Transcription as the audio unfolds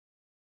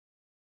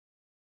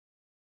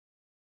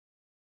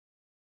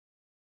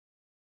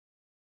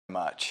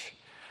much.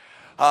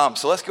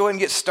 So let's go ahead and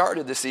get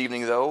started this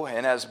evening, though.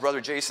 And as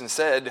Brother Jason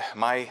said,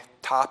 my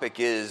topic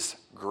is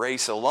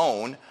grace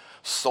alone,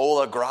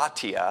 sola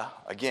gratia.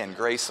 Again,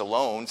 grace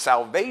alone,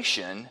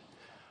 salvation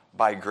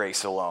by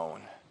grace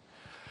alone.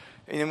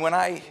 And when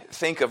I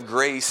think of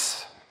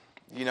grace,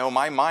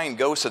 my mind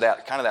goes to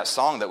that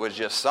song that was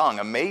just sung,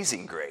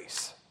 Amazing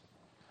Grace.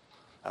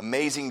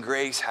 Amazing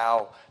grace,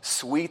 how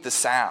sweet the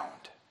sound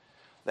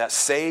that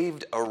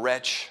saved a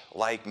wretch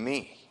like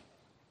me.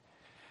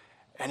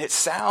 And it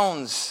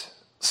sounds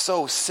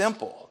so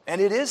simple,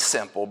 and it is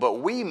simple, but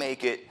we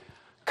make it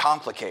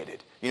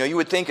complicated. You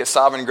would think at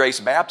Sovereign Grace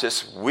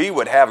Baptist, we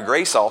would have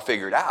grace all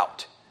figured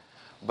out,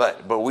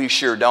 but we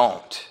sure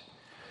don't.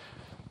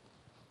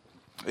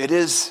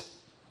 It's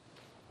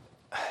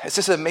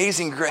this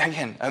amazing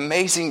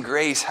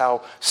grace,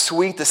 how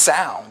sweet the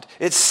sound.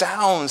 It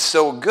sounds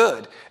so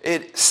good.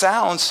 It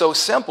sounds so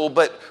simple,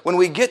 but when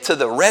we get to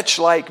the wretch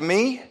like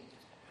me,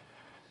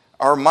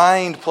 our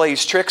mind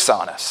plays tricks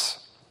on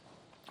us.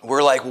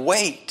 We're like,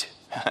 wait,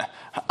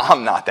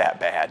 I'm not that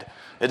bad.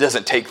 It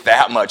doesn't take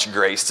that much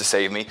grace to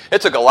save me.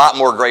 It took a lot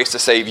more grace to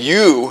save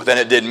you than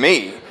it did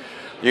me.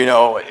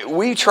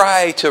 We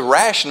try to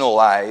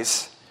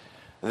rationalize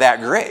that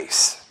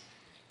grace.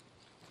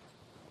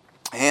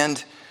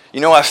 And,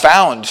 I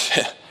found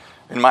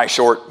in my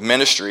short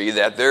ministry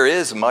that there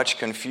is much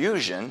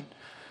confusion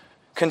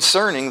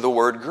concerning the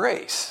word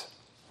grace.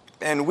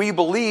 And we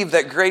believe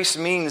that grace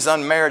means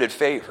unmerited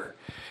favor.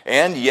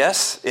 And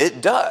yes,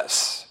 it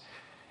does.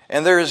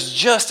 And there is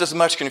just as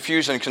much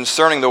confusion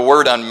concerning the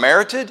word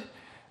unmerited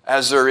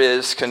as there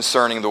is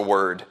concerning the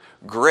word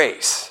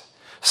grace.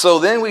 So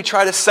then we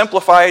try to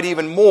simplify it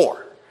even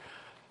more,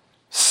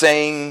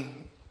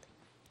 saying,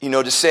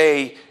 to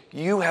say,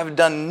 you have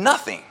done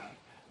nothing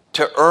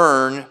to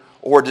earn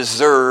or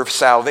deserve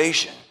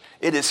salvation.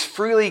 It is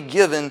freely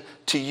given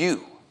to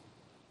you.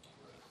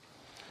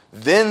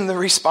 Then the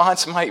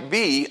response might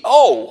be,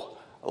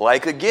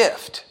 like a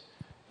gift.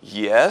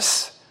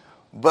 Yes,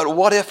 but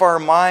what if our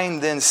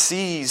mind then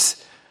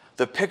sees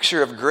the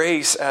picture of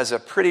grace as a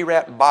pretty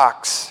wrapped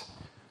box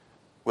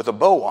with a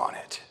bow on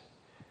it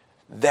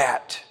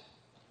that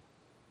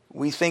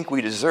we think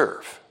we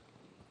deserve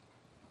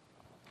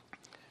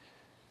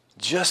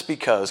just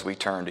because we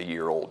turned a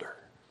year older?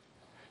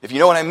 If you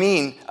know what I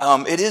mean,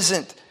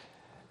 isn't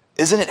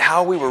it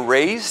how we were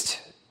raised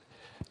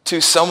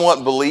to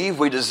somewhat believe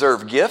we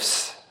deserve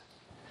gifts?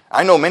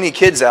 I know many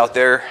kids out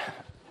there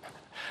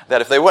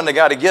that if they wouldn't have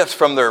got a gift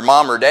from their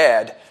mom or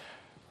dad,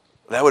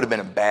 that would have been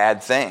a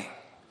bad thing.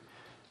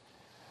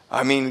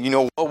 I mean,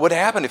 what would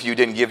happen if you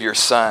didn't give your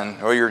son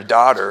or your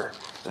daughter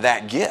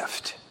that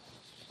gift?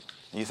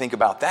 You think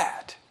about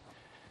that.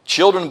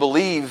 Children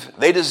believe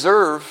they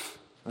deserve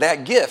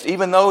that gift,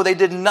 even though they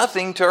did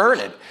nothing to earn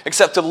it,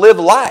 except to live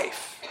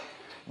life,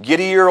 get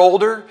a year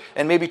older,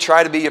 and maybe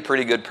try to be a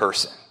pretty good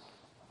person.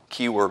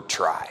 Keyword,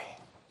 try.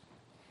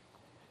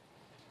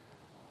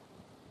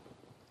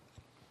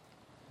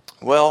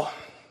 Well,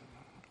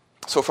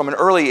 so from an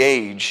early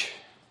age,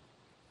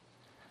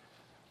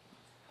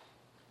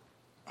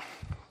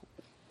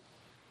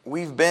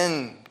 we've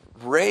been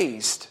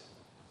raised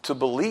to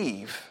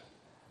believe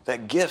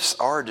that gifts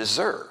are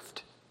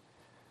deserved.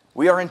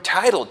 We are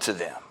entitled to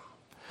them.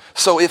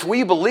 So if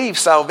we believe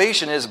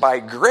salvation is by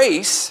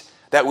grace,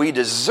 that we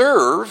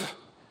deserve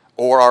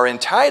or are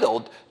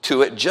entitled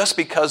to it just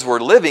because we're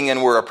living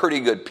and we're a pretty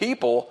good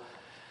people,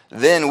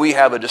 then we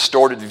have a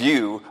distorted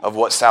view of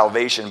what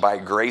salvation by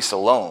grace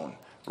alone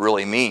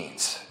really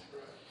means.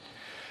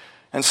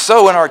 And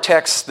so in our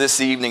text this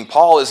evening,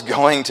 Paul is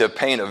going to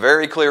paint a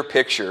very clear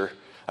picture,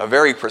 a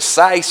very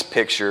precise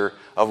picture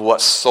of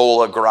what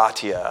sola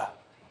gratia,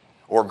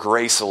 or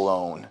grace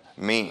alone,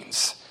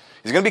 means.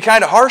 He's going to be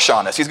kind of harsh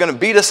on us. He's going to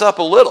beat us up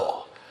a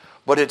little,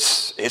 but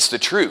it's the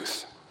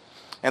truth.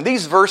 And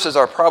these verses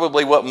are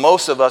probably what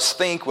most of us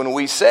think when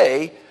we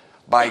say,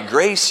 by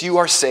grace you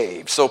are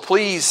saved. So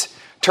please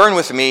turn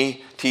with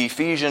me to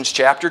Ephesians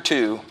chapter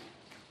 2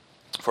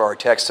 for our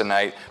text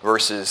tonight,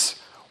 verses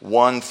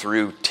 1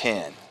 through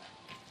 10.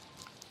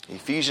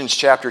 Ephesians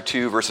chapter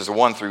 2, verses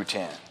 1 through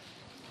 10.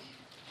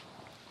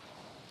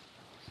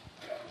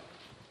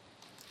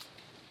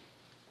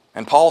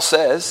 And Paul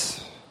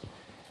says,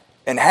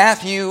 and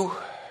you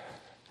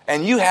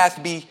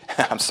hath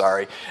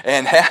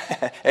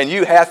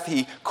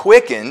he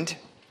quickened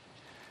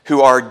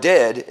who are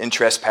dead in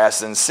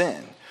trespass and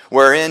sin,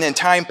 wherein in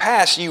time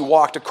past you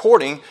walked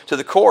according to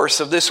the course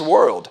of this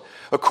world,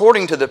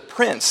 according to the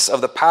prince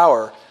of the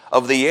power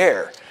of the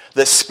air,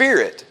 the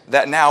spirit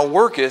that now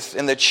worketh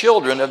in the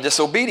children of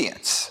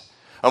disobedience,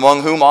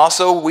 among whom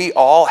also we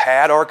all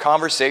had our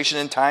conversation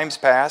in times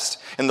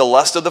past, in the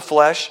lust of the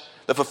flesh,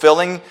 the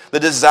fulfilling the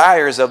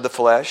desires of the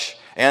flesh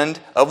and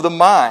of the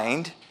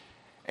mind,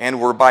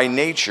 and were by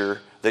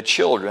nature the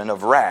children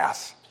of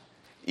wrath,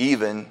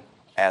 even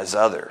as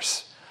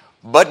others.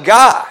 But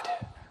God,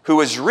 who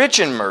is rich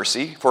in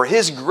mercy, for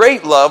his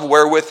great love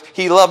wherewith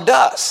he loved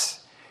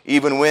us,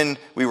 even when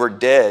we were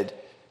dead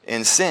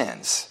in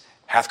sins,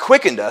 hath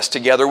quickened us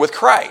together with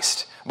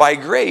Christ. by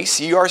grace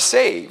ye are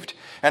saved,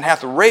 and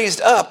hath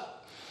raised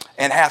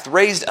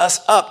us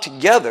up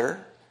together,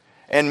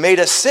 and made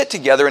us sit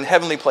together in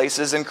heavenly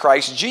places in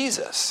Christ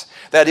Jesus,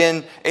 that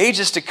in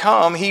ages to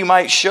come he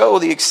might show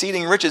the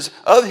exceeding riches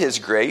of his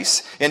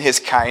grace in his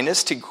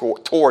kindness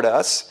toward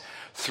us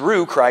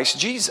through Christ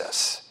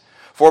Jesus.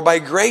 For by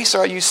grace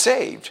are you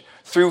saved,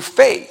 through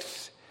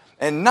faith,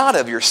 and not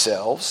of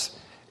yourselves.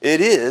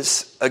 It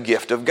is a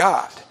gift of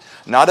God,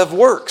 not of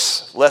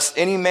works, lest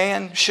any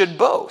man should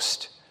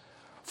boast.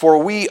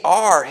 For we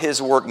are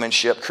his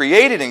workmanship,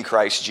 created in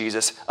Christ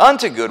Jesus,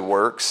 unto good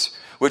works,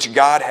 which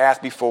God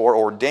hath before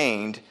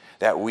ordained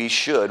that we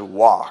should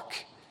walk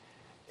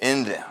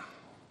in them.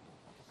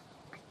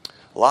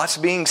 Lots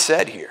being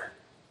said here.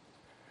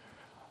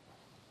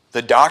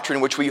 The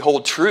doctrine which we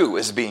hold true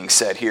is being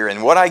said here.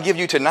 And what I give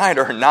you tonight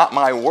are not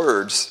my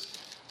words,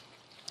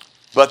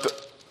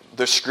 but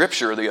the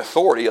Scripture, the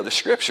authority of the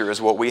Scripture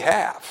is what we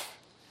have.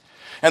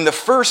 And the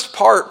first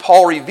point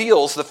Paul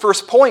reveals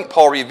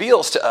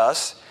to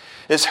us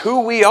is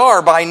who we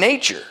are by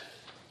nature,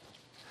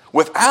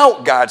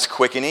 without God's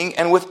quickening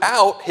and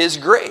without his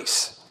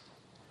grace.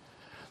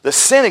 The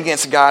sin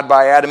against God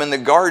by Adam in the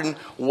garden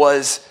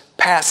was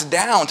passed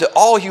down to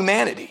all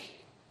humanity.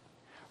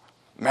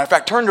 Matter of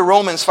fact, turn to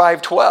Romans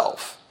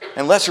 5:12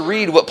 and let's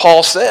read what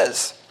Paul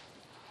says.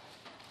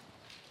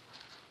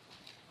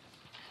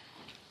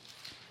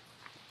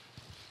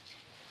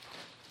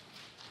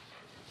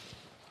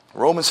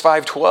 Romans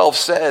 5:12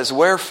 says,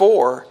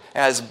 wherefore,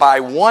 as by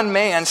one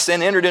man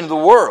sin entered into the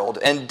world,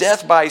 and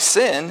death by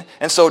sin,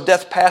 and so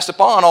death passed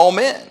upon all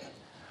men,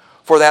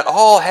 for that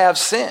all have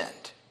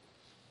sinned.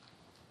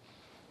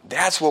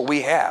 That's what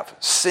we have,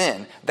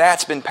 sin.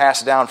 That's been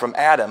passed down from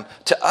Adam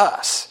to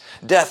us.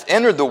 Death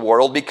entered the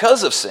world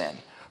because of sin.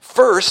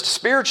 First,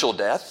 spiritual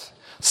death,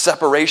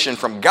 separation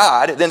from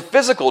God, then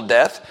physical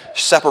death,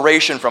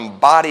 separation from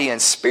body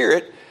and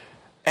spirit,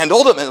 and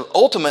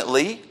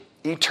ultimately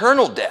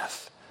eternal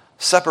death,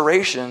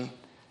 separation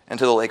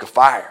into the lake of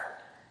fire.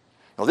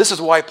 Now, this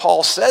is why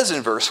Paul says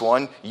in verse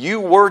 1, you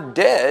were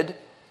dead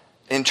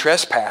in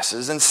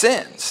trespasses and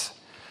sins.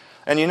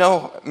 And you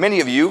know, many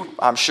of you,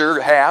 I'm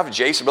sure, have.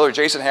 Brother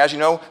Jason has. You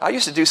know, I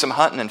used to do some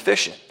hunting and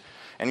fishing.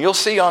 And you'll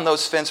see on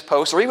those fence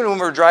posts, or even when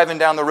we're driving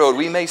down the road,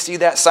 we may see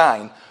that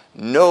sign,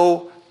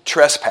 no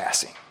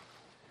trespassing.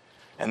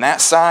 And that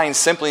sign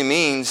simply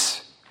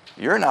means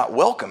you're not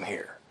welcome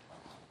here.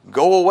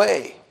 Go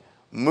away.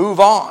 Move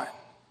on.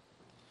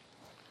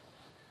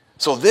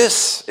 So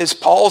this is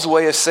Paul's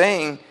way of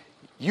saying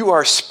you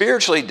are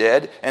spiritually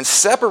dead and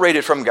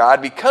separated from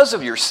God because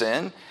of your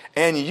sin,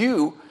 and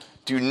you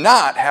do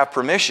not have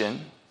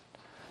permission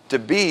to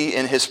be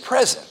in his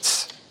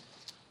presence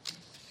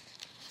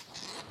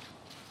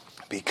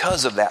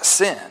because of that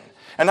sin.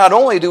 And not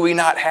only do we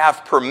not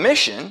have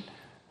permission,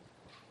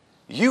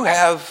 you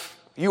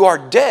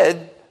are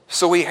dead,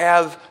 so we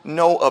have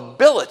no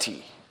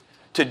ability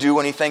to do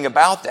anything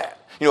about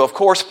that. You know, of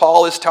course,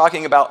 Paul is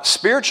talking about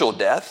spiritual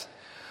death,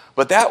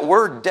 but that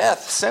word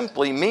death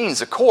simply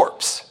means a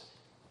corpse.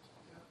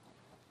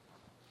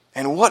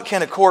 And what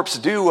can a corpse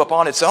do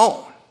upon its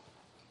own?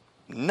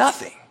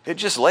 Nothing. It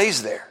just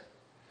lays there.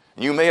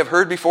 You may have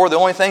heard before, the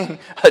only thing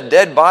a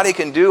dead body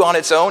can do on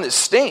its own is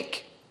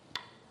stink.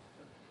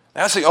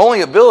 That's the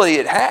only ability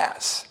it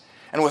has.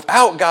 And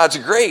without God's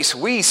grace,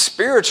 we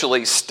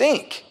spiritually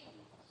stink.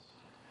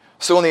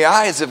 So in the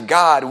eyes of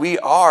God, we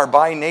are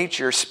by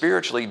nature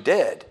spiritually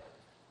dead,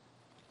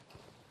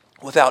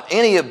 without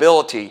any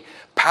ability,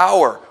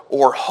 power,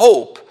 or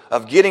hope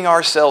of getting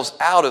ourselves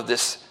out of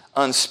this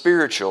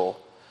unspiritual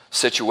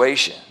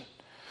situation.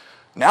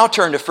 Now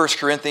turn to 1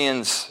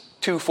 Corinthians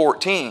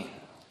 2:14.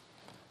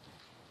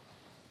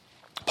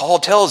 Paul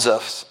tells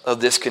us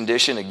of this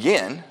condition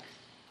again.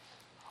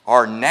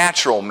 Our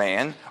natural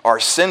man, our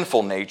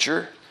sinful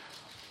nature,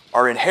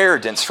 our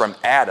inheritance from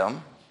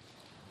Adam.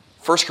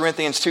 1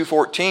 Corinthians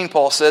 2:14,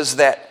 Paul says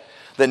that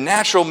the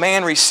natural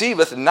man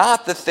receiveth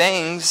not the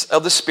things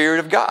of the Spirit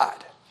of God,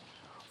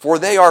 for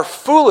they are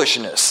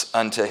foolishness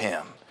unto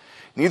him.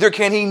 Neither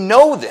can he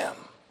know them,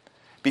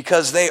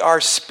 because they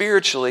are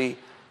spiritually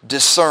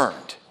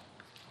discerned.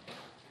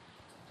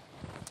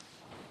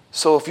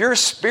 So if you're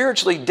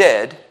spiritually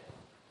dead,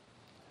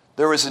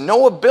 there is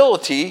no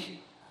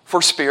ability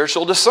for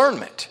spiritual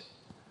discernment.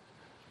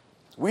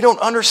 We don't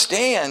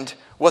understand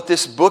what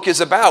this book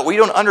is about. We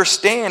don't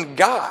understand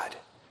God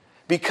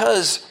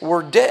because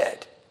we're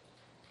dead.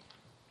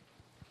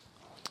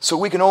 So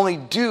we can only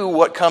do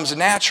what comes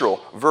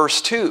natural.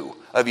 Verse 2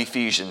 of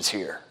Ephesians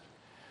here.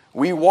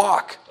 We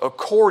walk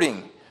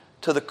according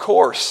to the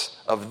course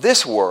of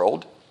this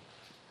world,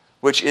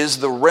 which is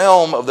the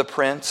realm of the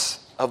prince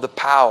of the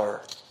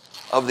power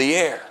of the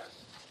air.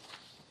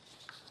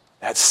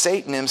 That's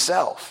Satan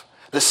himself,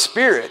 the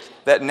spirit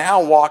that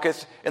now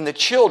walketh in the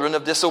children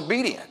of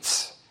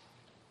disobedience.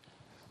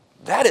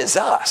 That is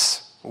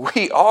us.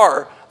 We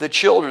are the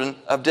children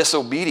of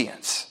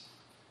disobedience.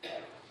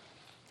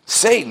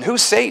 Satan,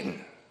 who's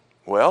Satan?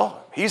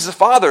 Well, he's the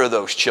father of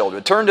those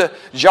children. Turn to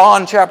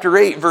John chapter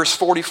 8, verse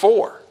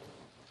 44.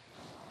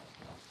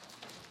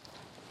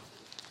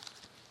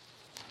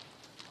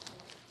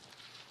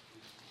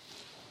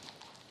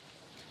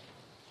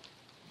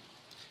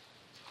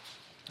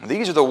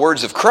 These are the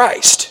words of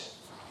Christ.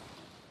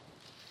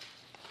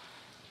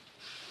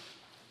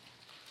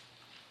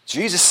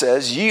 Jesus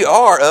says, "Ye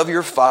are of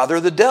your father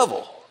the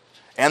devil,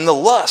 and the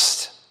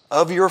lust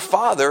of your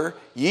father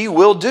ye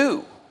will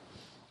do.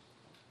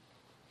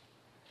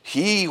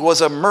 He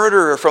was a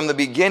murderer from the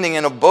beginning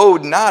and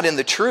abode not in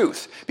the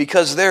truth,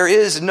 because there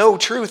is no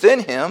truth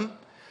in him.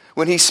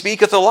 When he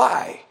speaketh a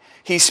lie,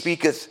 he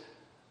speaketh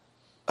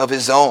of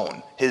his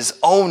own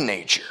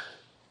nature.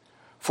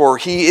 For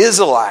he is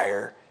a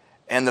liar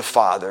and the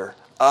father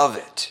of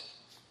it."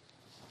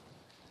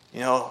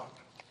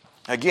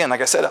 Again,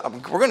 like I said,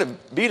 we're going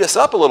to beat us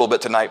up a little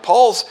bit tonight.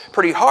 Paul's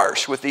pretty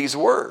harsh with these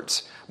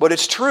words, but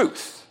it's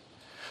truth.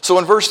 So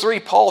in verse 3,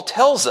 Paul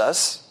tells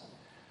us,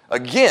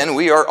 again,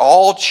 we are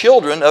all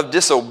children of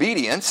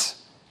disobedience.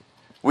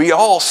 We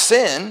all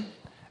sin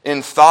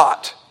in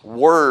thought,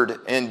 word,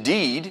 and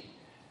deed.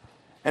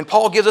 And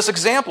Paul gives us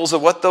examples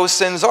of what those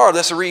sins are.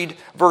 Let's read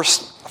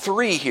verse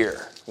 3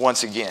 here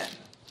once again.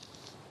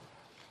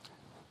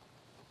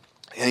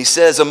 And he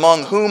says,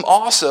 "Among whom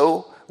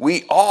also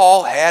we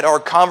all had our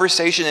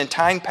conversation in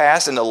time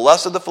past in the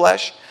lust of the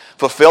flesh,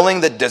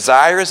 fulfilling the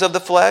desires of the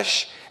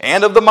flesh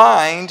and of the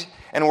mind,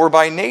 and were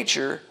by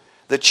nature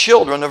the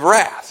children of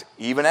wrath,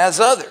 even as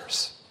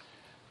others."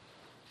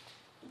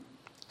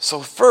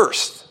 So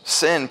first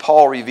sin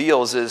Paul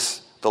reveals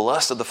is the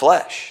lust of the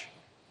flesh.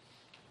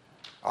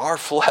 Our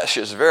flesh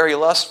is very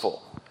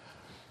lustful.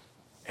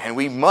 And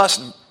we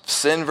must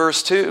sin,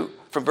 verse 2.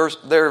 From verse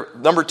there,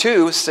 number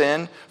 2,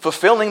 sin,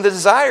 fulfilling the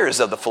desires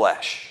of the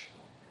flesh.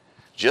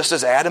 Just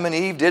as Adam and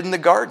Eve did in the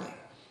garden.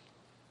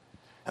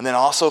 And then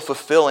also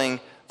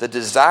fulfilling the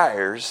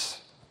desires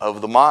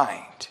of the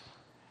mind.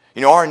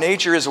 Our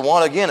nature is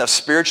one, again, of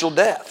spiritual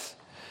death.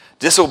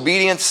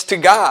 Disobedience to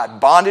God,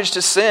 bondage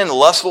to sin,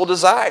 lustful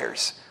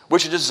desires,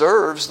 which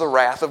deserves the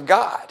wrath of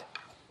God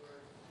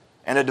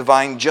and a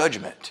divine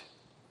judgment.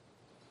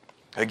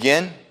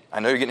 Again, I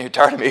know you're getting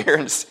tired of me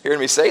hearing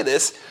me say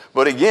this,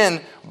 but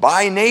again,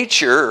 by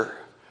nature,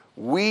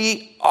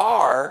 we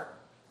are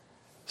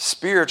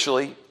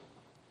spiritually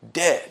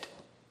dead.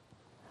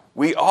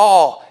 We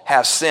all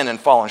have sinned and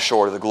fallen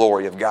short of the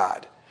glory of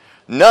God.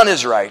 None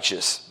is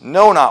righteous,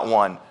 no, not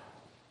one.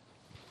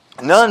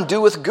 None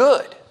doeth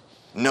good,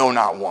 no,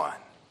 not one.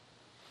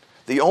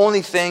 The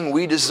only thing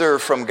we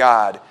deserve from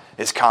God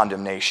is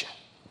condemnation.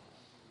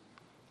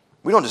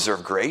 We don't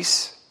deserve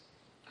grace.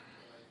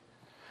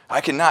 I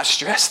cannot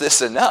stress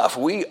this enough.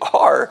 We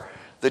are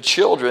the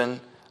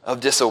children of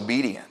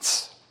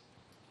disobedience.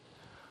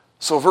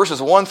 So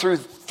verses 1 through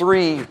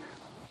 3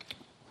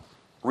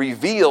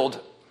 revealed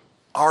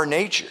our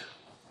nature.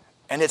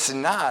 And it's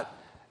not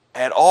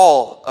at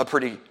all a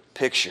pretty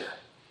picture.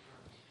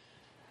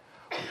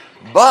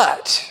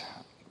 But,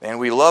 and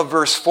we love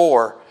verse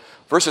 4,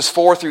 verses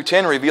 4 through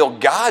 10 reveal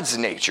God's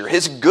nature,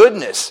 His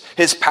goodness,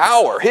 His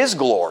power, His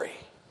glory.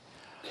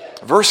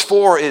 Verse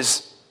 4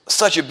 is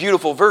such a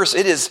beautiful verse.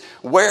 It is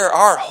where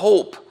our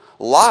hope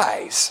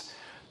lies.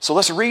 So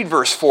let's read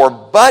verse 4.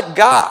 "But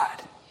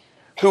God,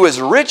 who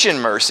is rich in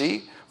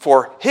mercy,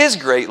 for His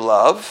great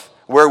love,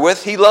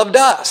 wherewith He loved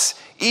us,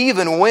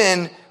 even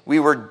when we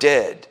were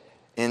dead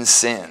in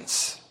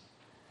sins."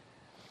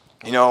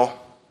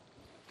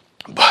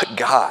 But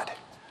God,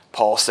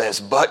 Paul says,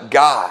 but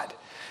God.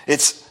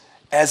 It's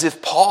as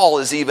if Paul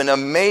is even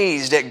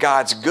amazed at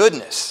God's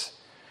goodness.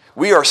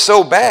 We are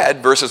so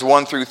bad, verses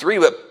 1 through 3,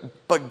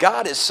 but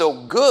God is so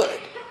good,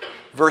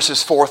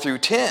 verses 4 through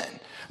 10.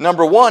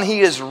 Number 1,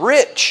 He is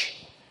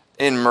rich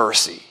in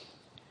mercy.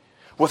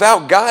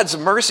 Without God's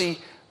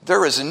mercy,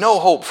 there is no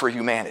hope for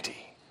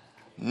humanity.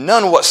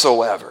 None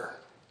whatsoever.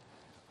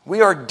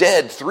 We are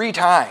dead 3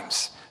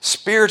 times,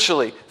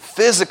 spiritually,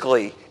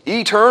 physically,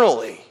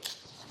 eternally.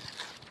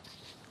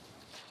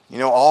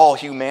 All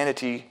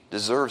humanity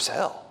deserves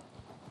hell.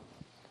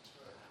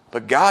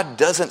 But God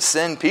doesn't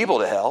send people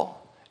to hell.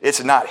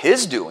 It's not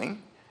His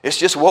doing. It's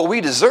just what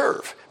we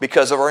deserve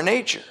because of our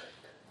nature.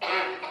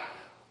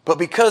 But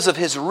because of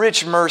His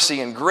rich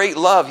mercy and great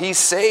love, He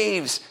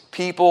saves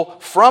people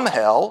from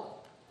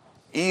hell,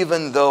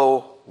 even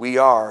though we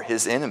are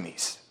His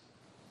enemies.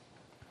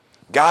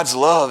 God's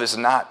love is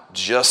not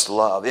just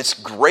love. It's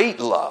great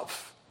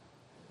love.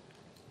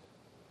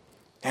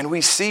 And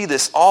we see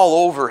this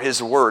all over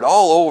His Word,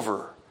 all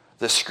over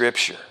the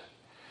Scripture.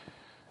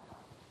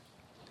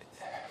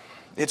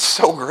 It's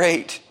so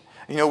great.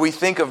 We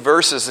think of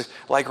verses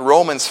like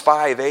Romans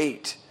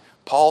 5:8.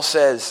 Paul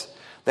says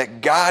that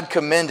God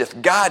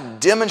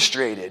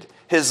demonstrated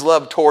His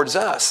love towards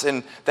us,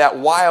 and that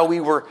while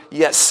we were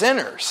yet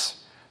sinners,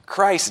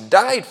 Christ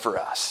died for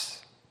us.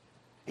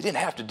 He didn't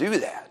have to do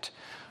that.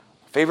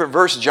 Favorite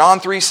verse, John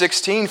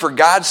 3:16, "For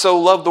God so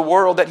loved the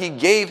world that He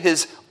gave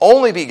His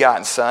only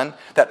begotten Son,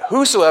 that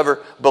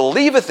whosoever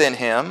believeth in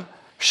Him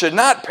should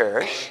not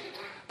perish,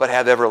 but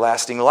have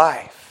everlasting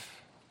life."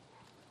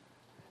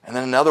 And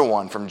then another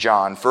one from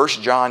John,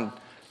 1 John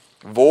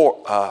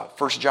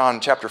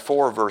chapter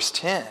 4, verse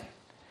 10.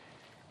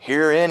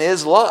 "Herein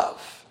is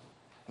love,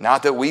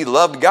 not that we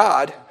loved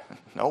God."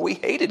 No, we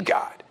hated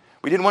God.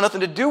 We didn't want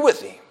nothing to do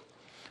with Him.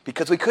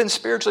 because we couldn't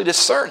spiritually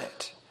discern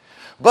it.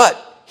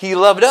 But he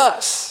loved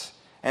us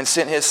and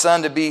sent his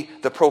Son to be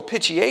the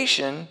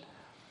propitiation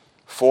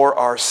for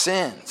our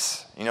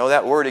sins. You know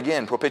that word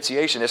again,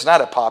 propitiation. It's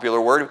not a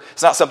popular word.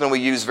 It's not something we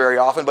use very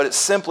often, but it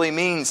simply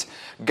means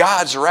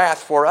God's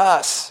wrath for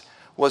us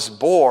was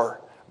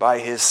bore by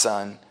his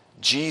Son,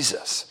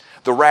 Jesus.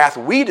 The wrath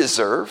we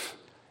deserve,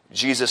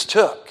 Jesus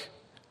took.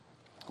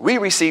 We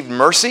received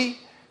mercy.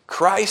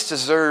 Christ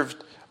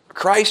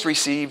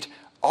received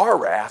our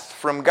wrath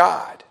from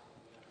God.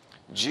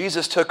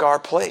 Jesus took our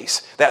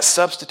place. That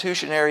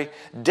substitutionary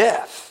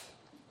death.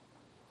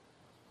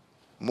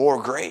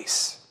 More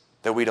grace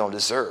that we don't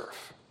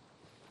deserve.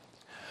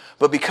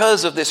 But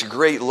because of this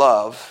great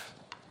love,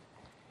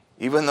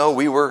 even though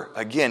we were,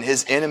 again,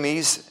 his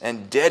enemies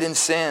and dead in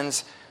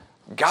sins,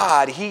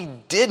 God, he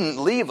didn't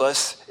leave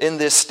us in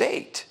this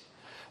state.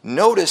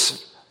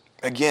 Notice,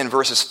 again,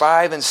 verses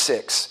 5 and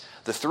 6,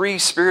 the three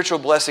spiritual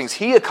blessings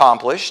he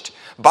accomplished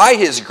by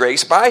his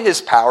grace, by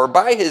his power,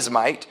 by his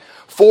might,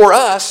 for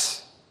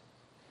us,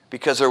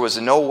 because there was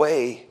no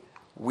way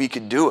we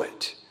could do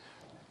it.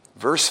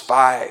 Verse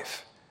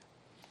 5,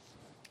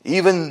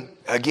 even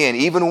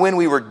when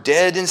we were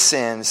dead in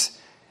sins,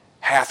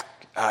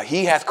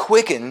 he hath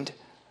quickened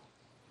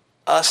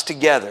us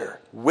together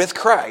with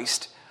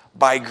Christ.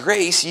 By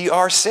grace ye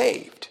are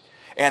saved,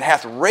 and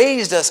hath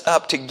raised us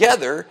up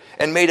together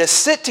and made us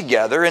sit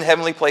together in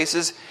heavenly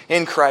places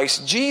in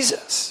Christ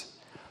Jesus.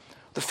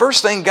 The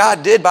first thing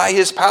God did by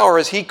his power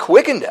is he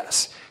quickened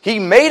us. He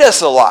made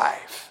us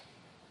alive,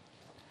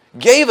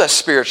 gave us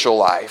spiritual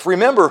life.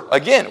 Remember,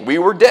 again, we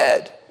were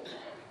dead.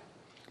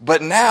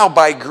 But now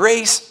by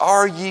grace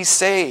are ye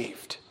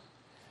saved.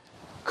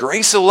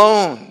 Grace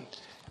alone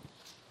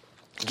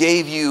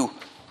gave you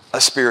a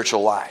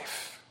spiritual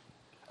life,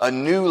 a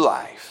new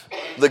life.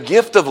 The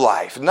gift of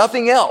life,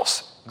 nothing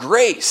else.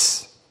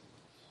 Grace.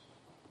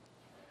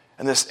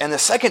 And the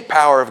second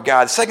power of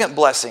God, second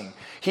blessing,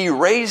 he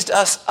raised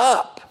us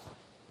up.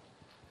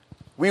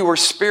 We were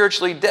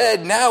spiritually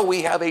dead. Now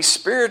we have a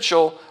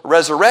spiritual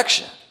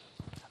resurrection.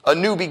 A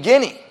new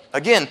beginning.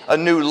 Again, a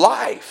new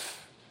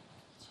life.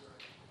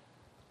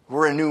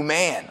 We're a new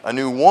man, a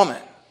new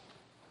woman.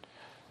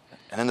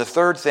 And then the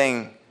third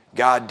thing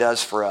God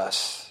does for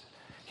us,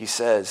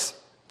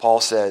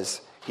 Paul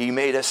says, he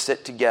made us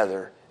sit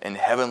together in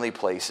heavenly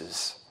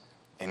places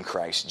in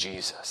Christ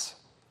Jesus.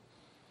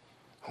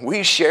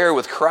 We share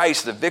with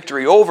Christ the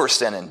victory over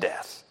sin and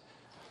death.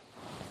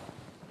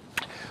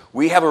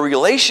 We have a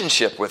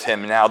relationship with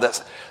him now.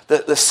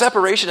 The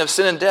separation of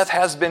sin and death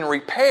has been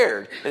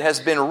repaired. It has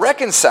been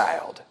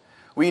reconciled.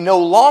 We no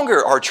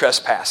longer are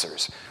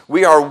trespassers.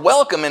 We are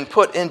welcome and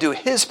put into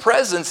his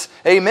presence,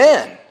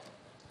 amen,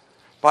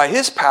 by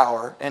his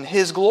power and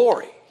his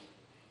glory.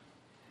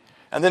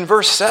 And then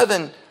verse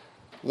 7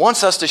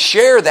 wants us to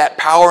share that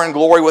power and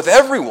glory with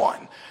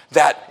everyone,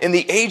 that in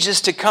the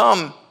ages to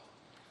come,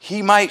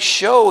 he might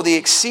show the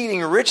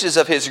exceeding riches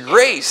of his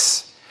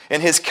grace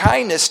and his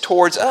kindness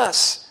towards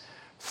us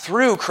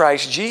through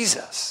Christ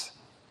Jesus.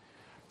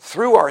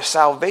 Through our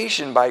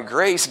salvation by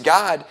grace,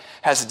 God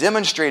has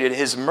demonstrated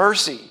his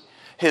mercy,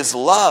 his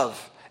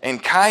love,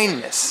 and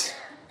kindness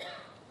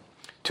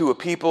to a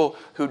people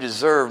who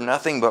deserve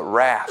nothing but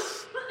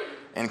wrath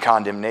and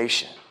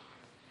condemnation.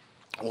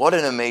 What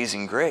an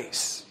amazing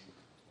grace.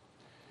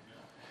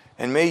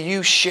 And may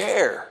you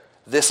share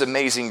this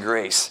amazing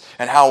grace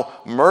and how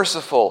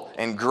merciful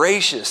and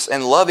gracious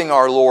and loving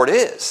our Lord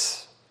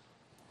is.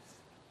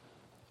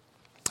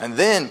 And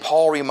then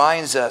Paul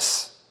reminds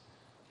us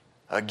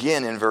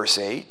again in verse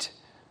 8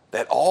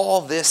 that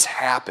all this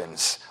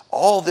happens,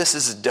 all this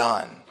is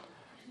done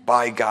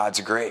by God's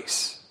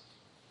grace.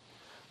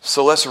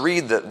 So let's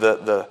read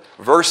the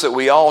verse that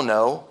we all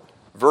know,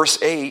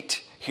 verse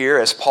 8 here,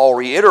 as Paul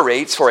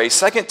reiterates for a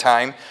second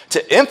time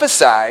to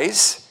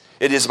emphasize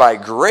it is by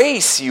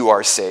grace you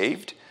are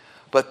saved,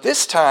 but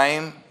this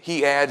time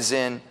he adds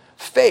in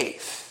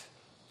faith.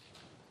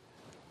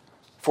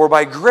 For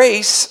by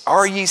grace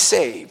are ye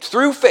saved,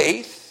 through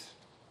faith,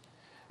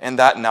 and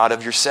that not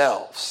of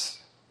yourselves.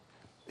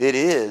 It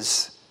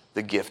is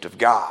the gift of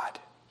God.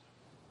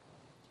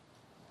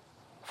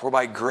 For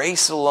by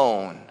grace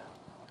alone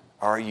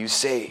are you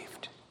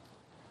saved,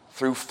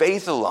 through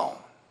faith alone,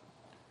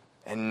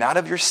 and not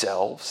of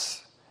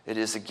yourselves. It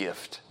is a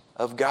gift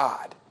of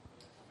God.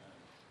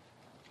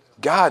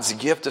 God's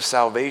gift of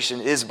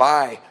salvation is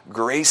by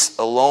grace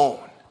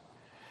alone.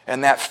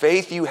 And that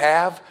faith you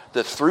have,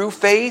 the through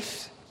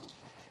faith,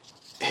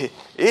 it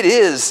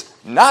is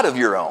not of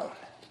your own.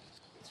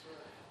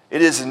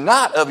 It is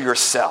not of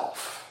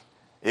yourself.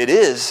 It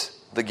is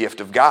the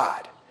gift of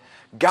God.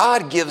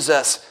 God gives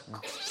us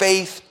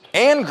faith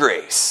and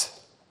grace.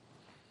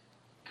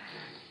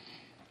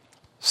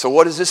 So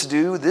what does this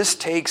do? This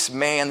takes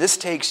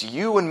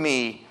you and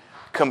me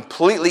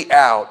completely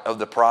out of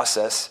the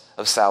process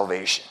of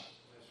salvation.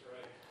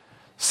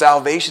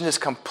 Salvation is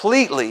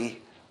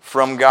completely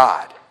from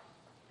God.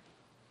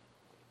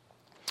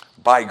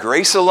 By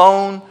grace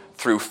alone,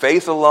 through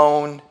faith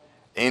alone,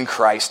 in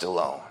Christ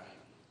alone.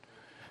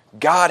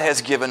 God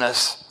has given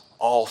us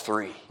all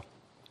three.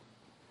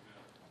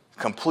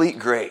 Complete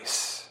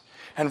grace.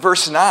 And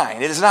verse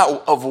 9, it is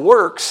not of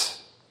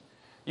works.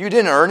 You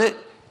didn't earn it.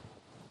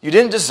 You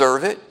didn't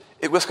deserve it.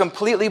 It was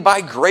completely by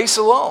grace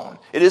alone.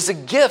 It is a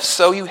gift,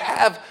 so you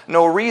have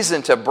no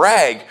reason to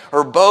brag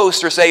or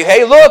boast or say,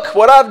 hey, look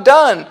what I've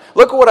done.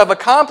 Look what I've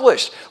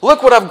accomplished.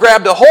 Look what I've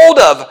grabbed a hold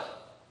of.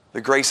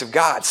 The grace of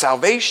God,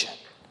 salvation.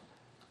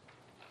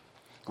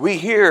 We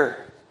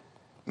hear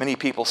many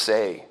people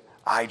say,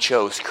 I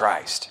chose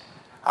Christ.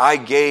 I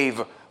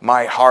gave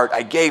my heart,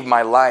 I gave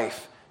my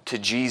life to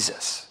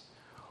Jesus.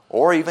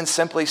 Or even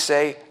simply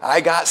say,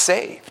 I got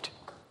saved.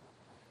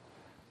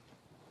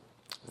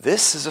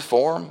 This is a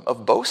form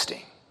of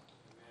boasting.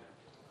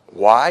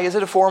 Why is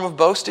it a form of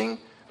boasting?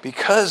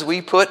 Because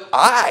we put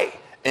I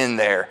in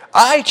there.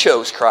 I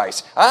chose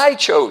Christ. I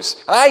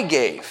chose. I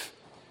gave.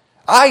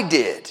 I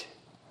did.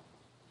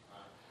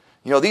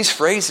 You know, these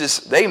phrases,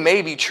 they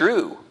may be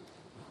true,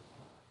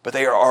 but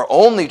they are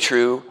only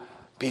true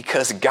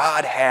because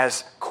God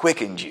has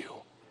quickened you.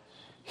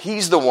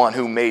 He's the one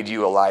who made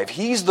you alive.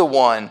 He's the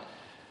one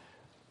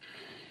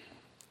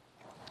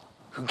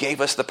who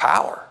gave us the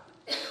power,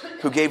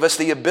 who gave us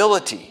the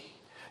ability.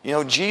 You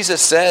know,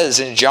 Jesus says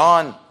in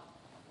John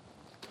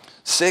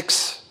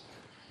 6,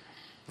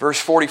 verse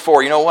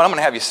 44, you know what, I'm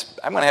going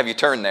to have you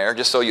turn there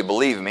just so you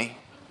believe me.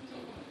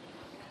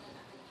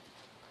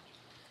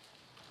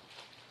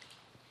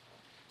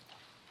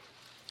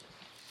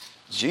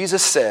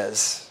 Jesus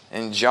says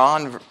in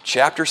John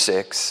chapter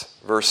 6,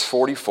 verse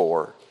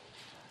 44,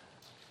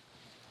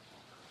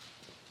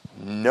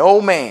 no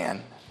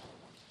man,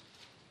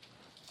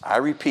 I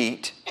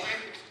repeat,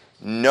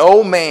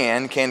 no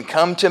man can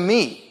come to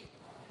me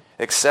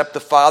except the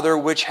Father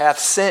which hath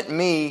sent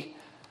me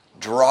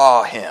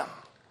draw him.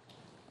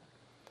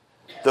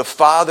 The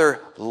Father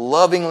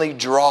lovingly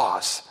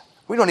draws.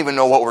 We don't even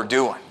know what we're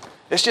doing.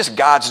 It's just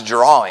God's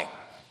drawing.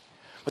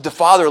 But the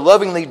Father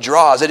lovingly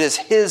draws. It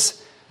is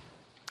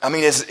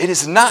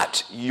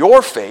not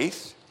your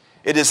faith.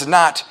 It is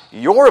not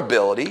your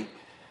ability.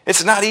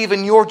 It's not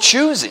even your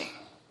choosing.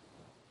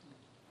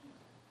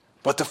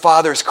 But the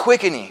Father's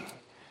quickening,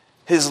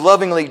 His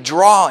lovingly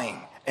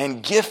drawing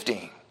and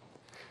gifting.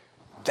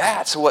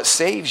 That's what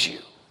saves you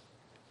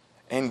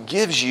and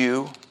gives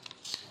you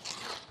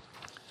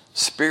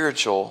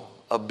spiritual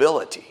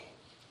ability.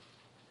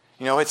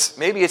 You know,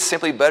 maybe it's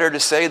simply better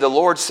to say the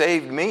Lord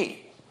saved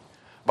me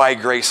by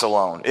grace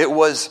alone. It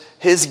was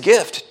His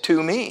gift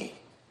to me.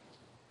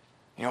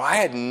 You know, I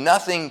had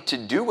nothing to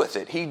do with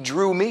it. He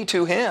drew me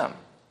to Him.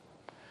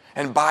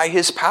 And by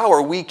His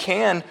power, we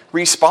can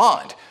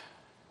respond.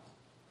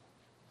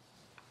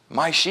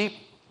 My sheep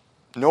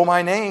know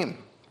my name.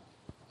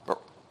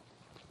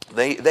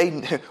 They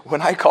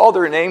when I call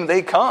their name,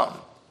 they come.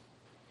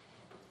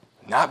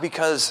 Not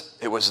because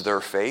it was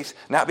their faith,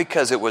 not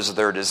because it was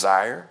their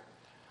desire,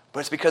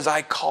 but it's because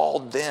I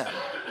called them.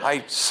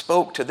 I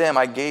spoke to them.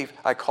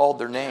 I called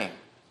their name.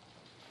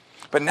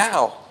 But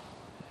now,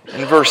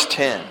 in verse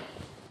 10,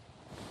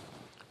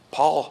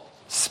 Paul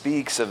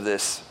speaks of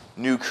this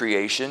new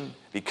creation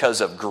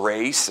because of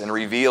grace and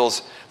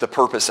reveals the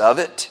purpose of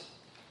it.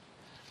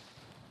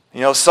 You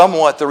know,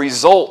 somewhat the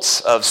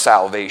results of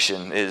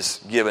salvation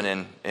is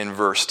given in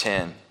verse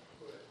 10.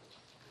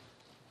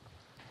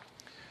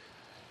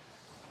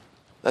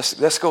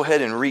 Let's go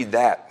ahead and read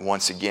that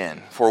once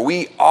again. For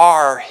we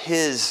are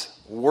His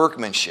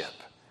workmanship,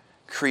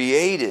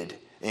 created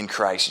in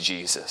Christ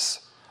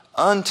Jesus,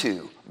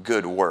 unto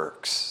good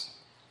works,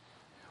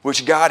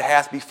 which God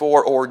hath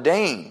before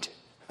ordained.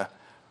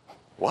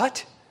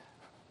 What?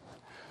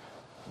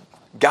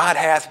 God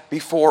hath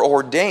before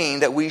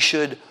ordained that we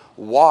should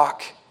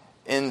walk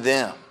in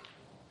them.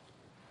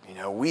 You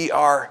know, we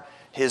are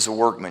His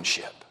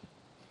workmanship.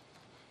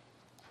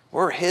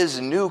 We're His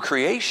new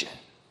creation.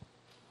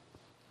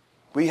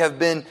 We have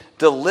been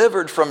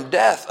delivered from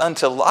death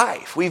unto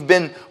life. We've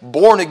been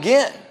born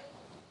again.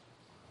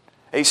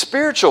 A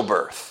spiritual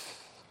birth.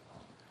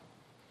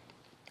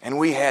 And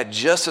we had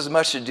just as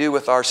much to do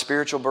with our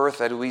spiritual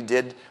birth as we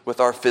did with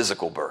our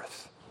physical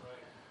birth.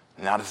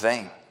 Not a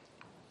thing.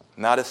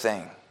 Not a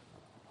thing.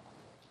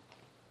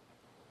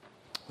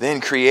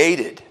 Then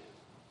created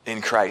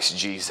in Christ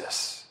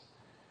Jesus.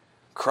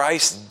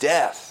 Christ's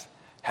death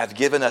hath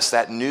given us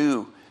that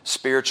new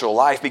spiritual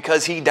life.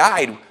 Because He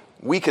died,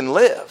 we can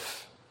live.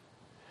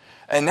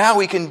 And now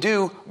we can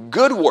do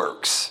good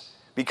works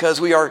because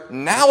we are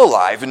now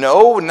alive.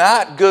 No,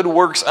 not good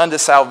works unto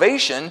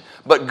salvation,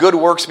 but good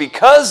works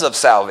because of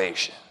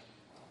salvation.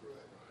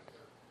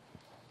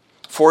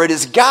 For it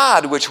is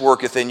God which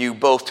worketh in you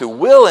both to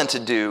will and to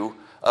do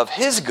of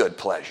His good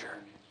pleasure.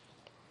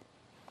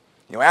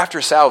 You know,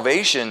 after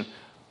salvation,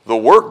 the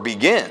work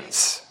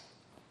begins.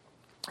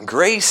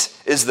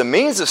 Grace is the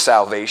means of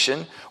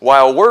salvation,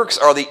 while works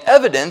are the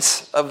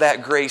evidence of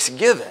that grace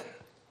given.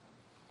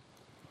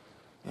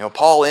 You know,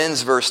 Paul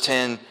ends verse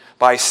 10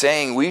 by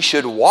saying we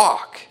should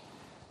walk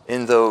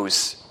in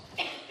those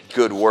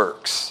good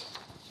works.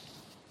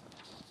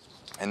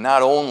 And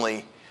not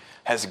only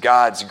has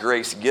God's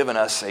grace given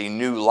us a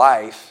new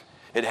life,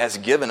 it has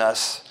given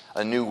us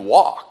a new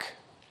walk,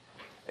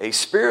 a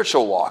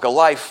spiritual walk, a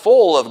life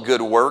full of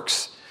good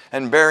works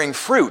and bearing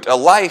fruit, a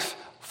life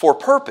for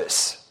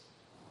purpose.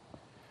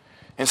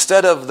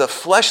 Instead of the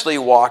fleshly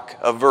walk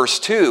of verse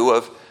 2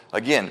 of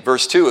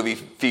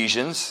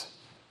Ephesians,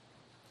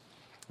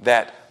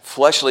 that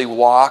fleshly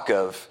walk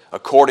of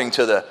according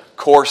to the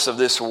course of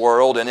this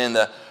world and in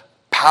the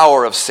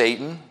power of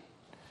Satan,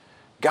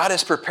 God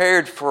has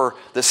prepared for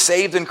the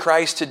saved in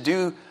Christ to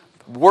do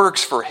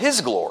works for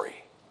His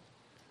glory,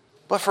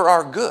 but for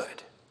our good.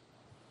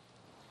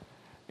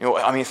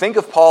 Think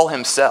of Paul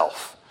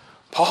himself.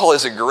 Paul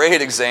is a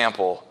great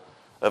example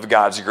of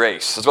God's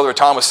grace. As Brother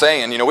Tom was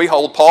saying, we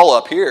hold Paul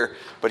up here,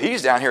 but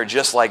he's down here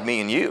just like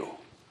me and you.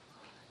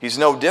 He's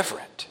no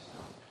different.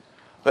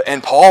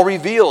 And Paul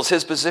reveals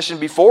his position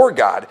before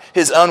God,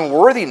 his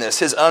unworthiness,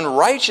 his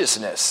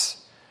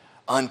unrighteousness,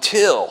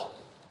 until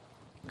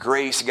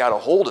grace got a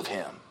hold of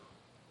him.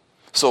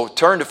 So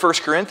turn to 1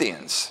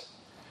 Corinthians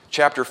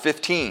chapter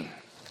 15.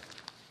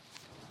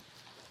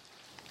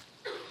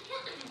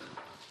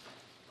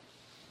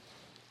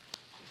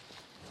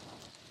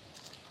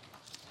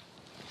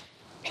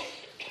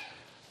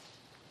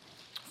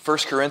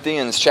 First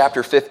Corinthians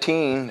chapter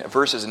 15,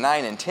 verses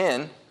 9 and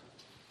 10.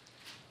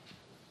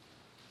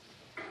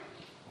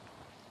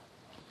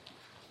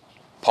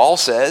 Paul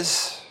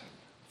says,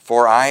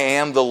 "For I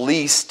am the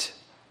least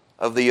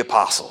of the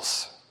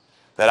apostles,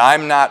 that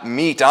I'm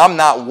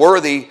not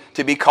worthy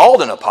to be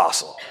called an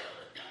apostle,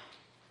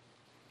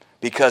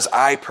 because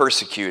I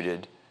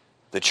persecuted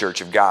the church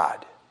of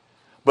God.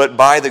 But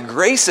by the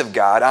grace of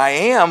God I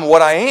am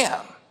what I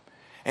am.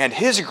 And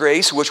His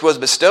grace, which was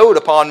bestowed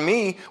upon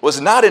me,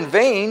 was not in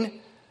vain,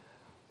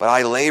 but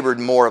I labored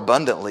more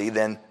abundantly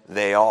than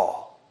they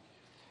all.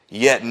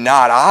 Yet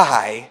not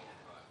I,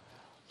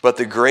 but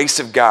the grace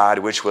of God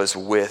which was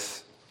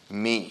with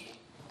me."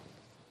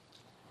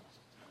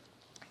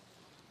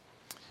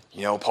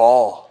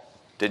 Paul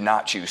did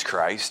not choose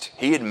Christ.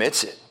 He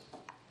admits it.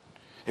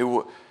 It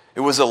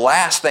was the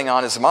last thing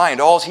on his mind.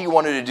 All he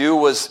wanted to do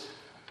was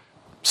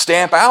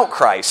stamp out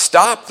Christ,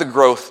 stop the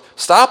growth,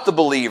 stop the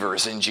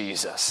believers in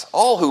Jesus,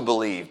 all who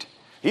believed.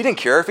 He didn't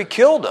care if he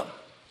killed them.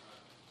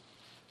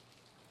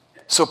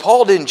 So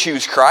Paul didn't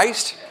choose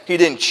Christ. He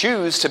didn't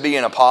choose to be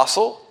an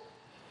apostle.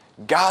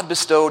 God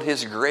bestowed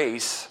His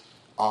grace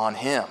on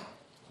him.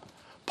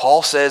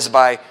 Paul says,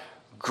 by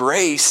the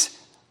grace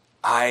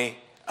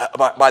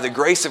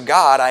of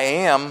God, I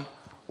am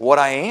what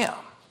I am.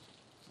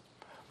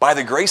 By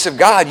the grace of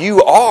God,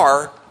 you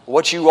are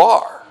what you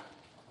are.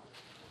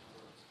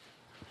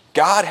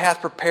 God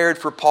hath prepared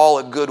for Paul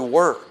a good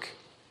work.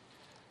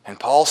 And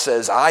Paul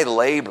says, I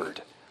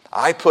labored.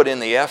 I put in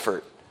the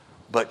effort.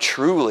 But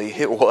truly,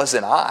 it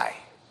wasn't I,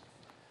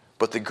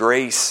 but the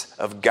grace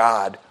of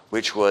God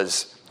which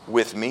was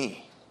with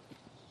me.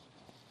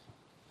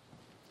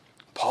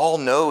 Paul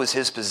knows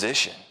his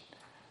position.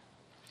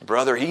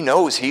 Brother, he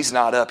knows he's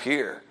not up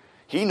here.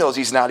 He knows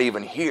he's not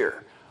even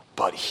here,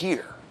 but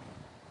here.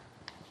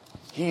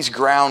 He's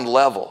ground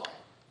level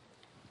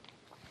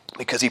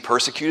because he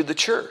persecuted the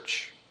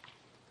church.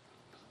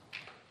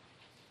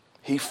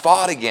 He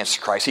fought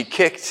against Christ. He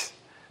kicked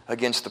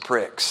against the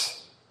pricks.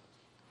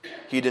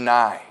 He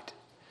denied.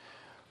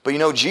 But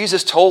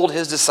Jesus told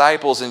His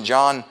disciples in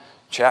John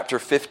chapter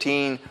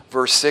 15,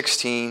 verse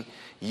 16,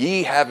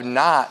 "Ye have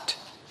not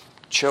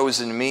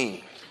chosen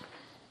me,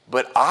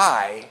 but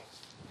I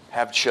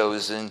have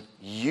chosen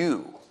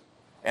you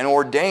and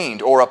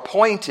ordained or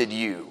appointed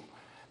you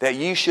that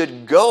ye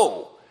should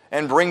go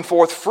and bring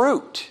forth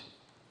fruit,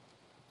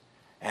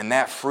 and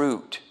that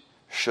fruit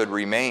should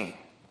remain."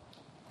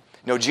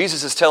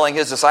 Jesus is telling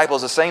His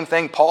disciples the same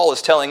thing Paul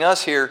is telling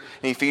us here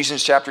in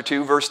Ephesians chapter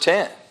 2, verse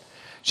 10.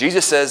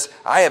 Jesus says,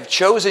 I have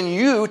chosen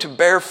you to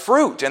bear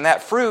fruit, and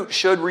that fruit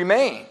should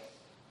remain.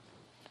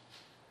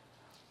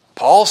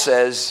 Paul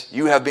says,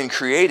 you have been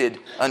created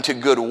unto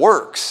good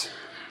works,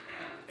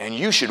 and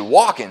you should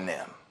walk in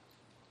them.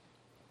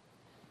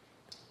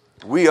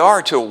 We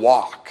are to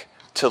walk,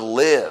 to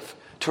live,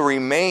 to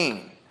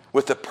remain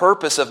with the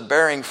purpose of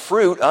bearing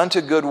fruit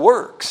unto good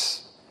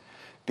works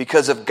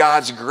because of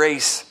God's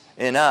grace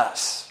in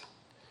us.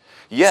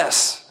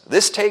 Yes,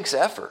 this takes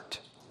effort.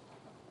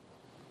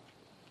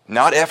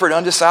 Not effort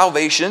unto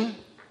salvation,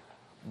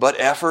 but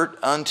effort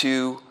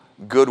unto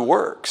good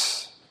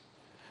works.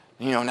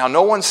 Now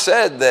no one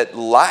said that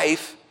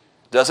life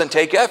doesn't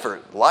take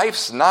effort.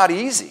 Life's not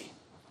easy.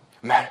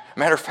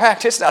 Matter of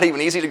fact, it's not even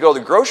easy to go to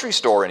the grocery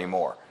store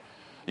anymore.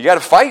 You got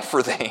to fight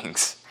for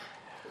things.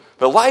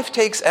 But life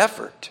takes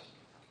effort.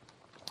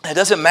 It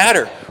doesn't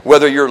matter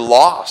whether you're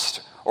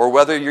lost or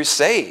whether you're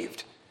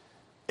saved.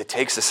 It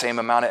takes the same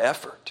amount of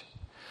effort.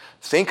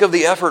 Think of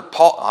the effort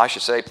Paul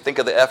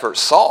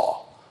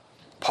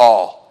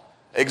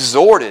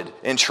exhorted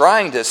in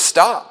trying to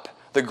stop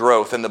the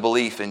growth and the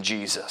belief in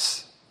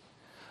Jesus.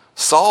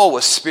 Saul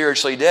was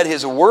spiritually dead.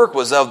 His work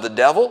was of the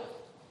devil.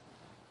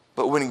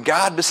 But when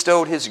God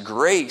bestowed His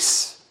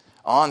grace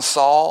on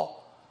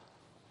Saul,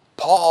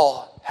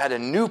 Paul had a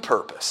new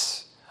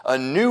purpose, a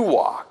new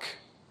walk,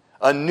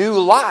 a new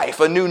life,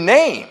 a new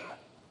name.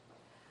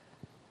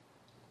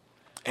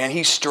 And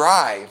he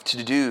strived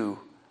to do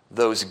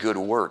those good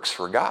works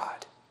for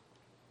God.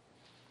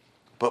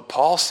 But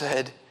Paul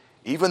said,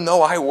 even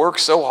though I work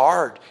so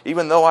hard,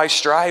 even though I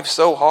strive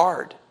so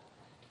hard,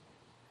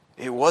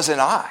 it wasn't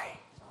I,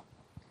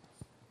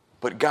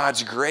 but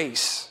God's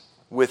grace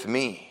with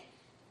me.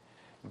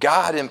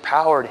 God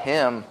empowered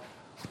him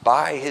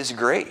by his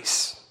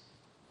grace.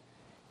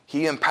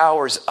 He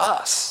empowers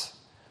us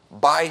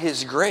by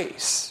his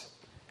grace.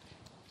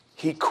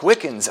 He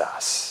quickens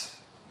us.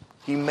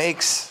 He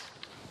makes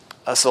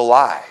us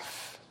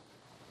alive.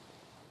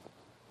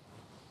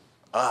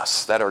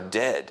 Us that are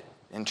dead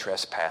in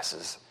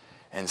trespasses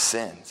and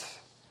sins.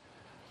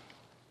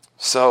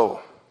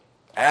 So,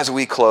 as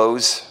we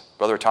close,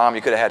 Brother Tom,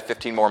 you could have had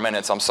 15 more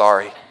minutes, I'm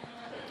sorry.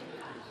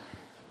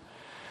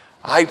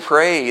 I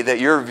pray that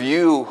your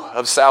view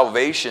of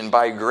salvation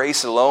by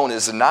grace alone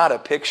is not a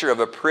picture of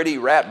a pretty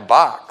wrapped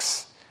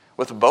box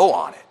with a bow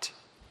on it.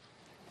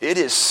 It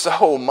is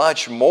so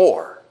much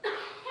more.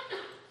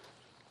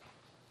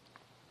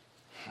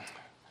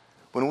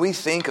 When we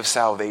think of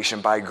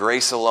salvation by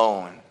grace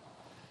alone,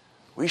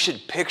 we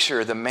should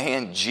picture the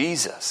man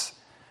Jesus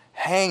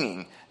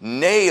hanging,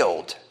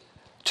 nailed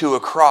to a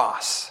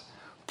cross,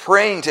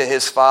 praying to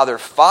his Father,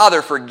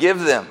 Father,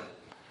 forgive them.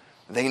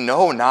 They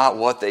know not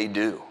what they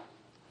do.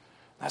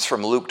 That's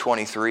from Luke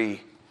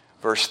 23,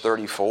 verse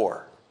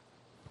 34.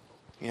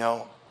 You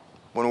know,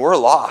 when we're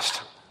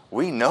lost,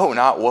 we know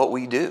not what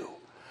we do.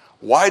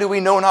 Why do we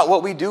know not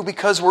what we do?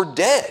 Because we're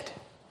dead.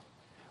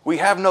 We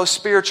have no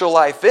spiritual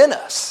life in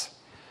us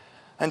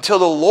until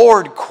the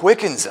Lord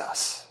quickens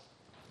us.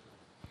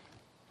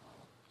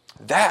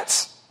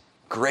 That's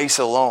grace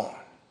alone.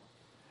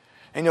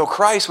 And you know,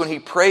 Christ, when he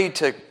prayed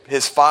to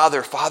his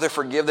Father, Father,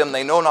 forgive them,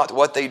 they know not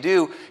what they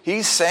do,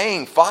 he's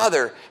saying,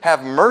 Father,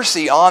 have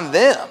mercy on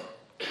them.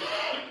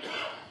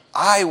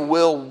 I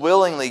will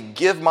willingly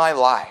give my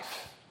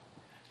life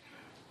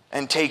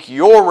and take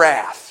your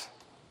wrath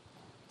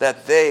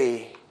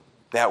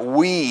that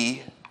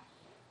we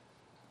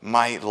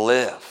might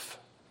live.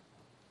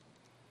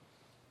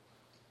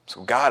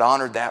 So God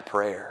honored that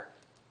prayer.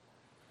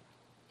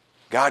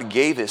 God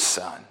gave his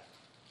Son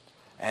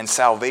and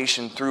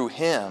salvation through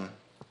him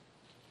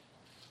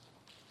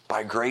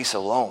by grace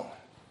alone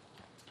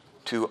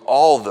to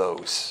all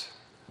those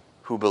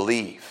who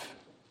believe.